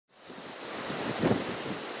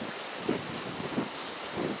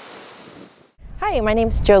Hi, my name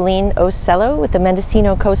is Joleen Ossello with the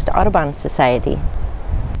Mendocino Coast Audubon Society.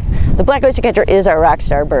 The black oystercatcher is our rock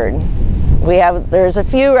star bird. There's a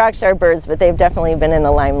few rock star birds, but they've definitely been in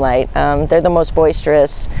the limelight. They're the most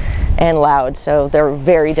boisterous and loud, so they're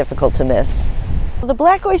very difficult to miss. The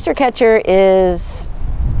black oystercatcher is,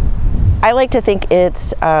 I like to think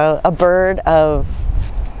it's a bird of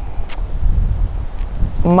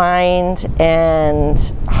mind and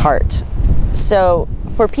heart. So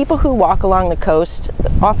for people who walk along the coast,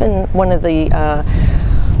 often one of the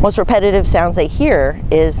most repetitive sounds they hear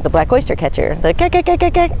is the black oystercatcher. The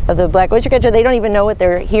kek-kek-kek-kek of the black oystercatcher. They don't even know what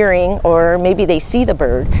they're hearing, or maybe they see the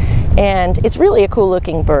bird. And it's really a cool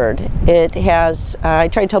looking bird. It has, I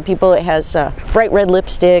try to tell people, it has bright red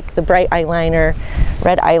lipstick, the bright eyeliner,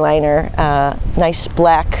 red eyeliner, nice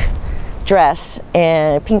black dress,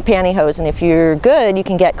 and pink pantyhose. And if you're good, you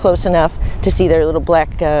can get close enough to see their little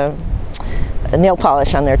black nail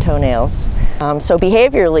polish on their toenails. So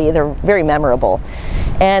behaviorally, they're very memorable.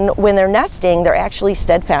 And when they're nesting, they're actually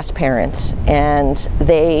steadfast parents, and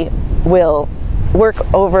they will work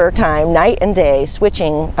overtime, night and day,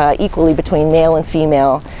 switching equally between male and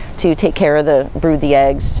female to take care of brood the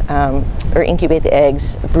eggs, or incubate the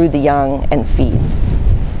eggs, brood the young, and feed.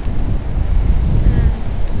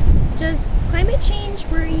 Does climate change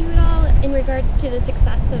worry you at all in regards to the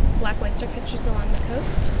success of black oystercatchers along the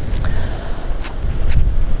coast?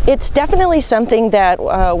 It's definitely something that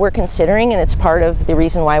we're considering, and it's part of the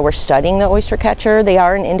reason why we're studying the oystercatcher. They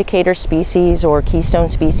are an indicator species or keystone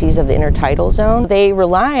species of the intertidal zone. They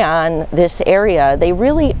rely on this area. They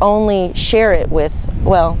really only share it with,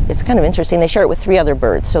 well, it's kind of interesting, they share it with 3 other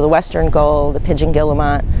birds. So the western gull, the pigeon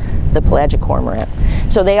guillemot, the pelagic cormorant.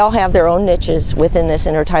 So they all have their own niches within this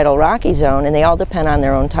intertidal rocky zone, and they all depend on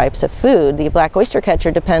their own types of food. The black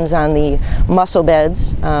oystercatcher depends on the mussel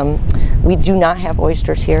beds. We do not have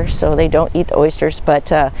oysters here, so they don't eat the oysters,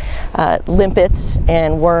 but limpets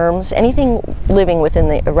and worms, anything living within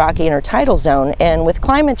the rocky intertidal zone. And with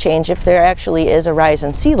climate change, if there actually is a rise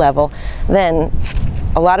in sea level, then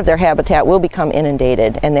a lot of their habitat will become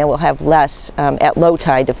inundated, and they will have less at low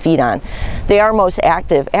tide to feed on. They are most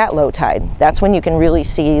active at low tide. That's when you can really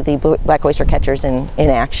see the black oystercatchers in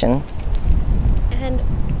action. And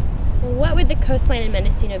what would the coastline in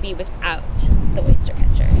Mendocino be without the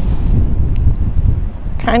oystercatcher?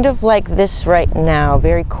 Kind of like this right now,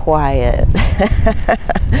 very quiet.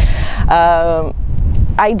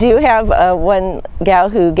 I do have one gal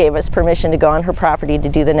who gave us permission to go on her property to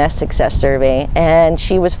do the nest success survey, and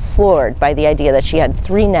she was floored by the idea that she had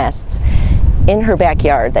 3 nests in her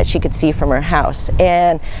backyard that she could see from her house.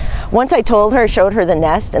 And once I showed her the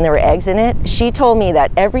nest and there were eggs in it, she told me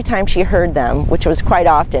that every time she heard them, which was quite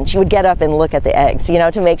often, she would get up and look at the eggs, you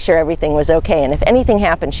know, to make sure everything was okay. And if anything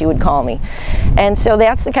happened, she would call me. And so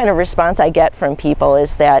that's the kind of response I get from people,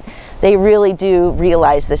 is that they really do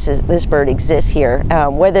realize this bird exists here.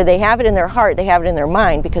 Whether they have it in their heart, they have it in their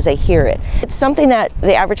mind because they hear it. It's something that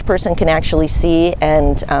the average person can actually see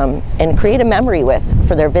and create a memory with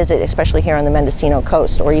for their visit, especially here on the Mendocino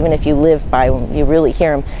coast, or even if you live by them, you really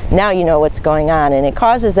hear them. Now you know what's going on, and it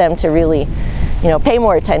causes them to really, you know, pay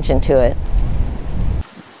more attention to it.